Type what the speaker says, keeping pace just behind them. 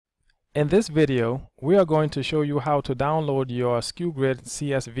In this video, we are going to show you how to download your Sku Grid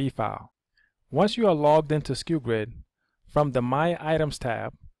CSV file. Once you are logged into Skugrid, from the My Items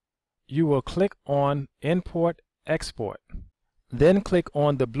tab, you will click on Import Export. Then click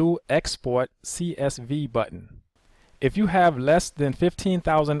on the blue Export CSV button. If you have less than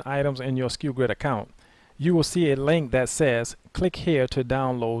 15,000 items in your Skugrid account, you will see a link that says click here to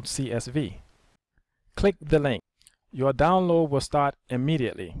download CSV. Click the link. Your download will start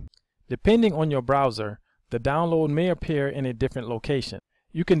immediately. Depending on your browser, the download may appear in a different location.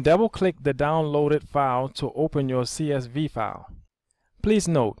 You can double-click the downloaded file to open your CSV file. Please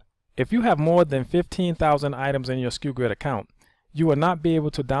note, if you have more than 15,000 items in your Skugrid account, you will not be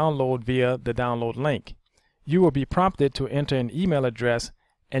able to download via the download link. You will be prompted to enter an email address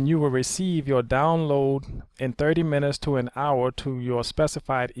and you will receive your download in 30 minutes to an hour to your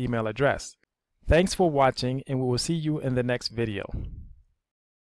specified email address. Thanks for watching, and we will see you in the next video.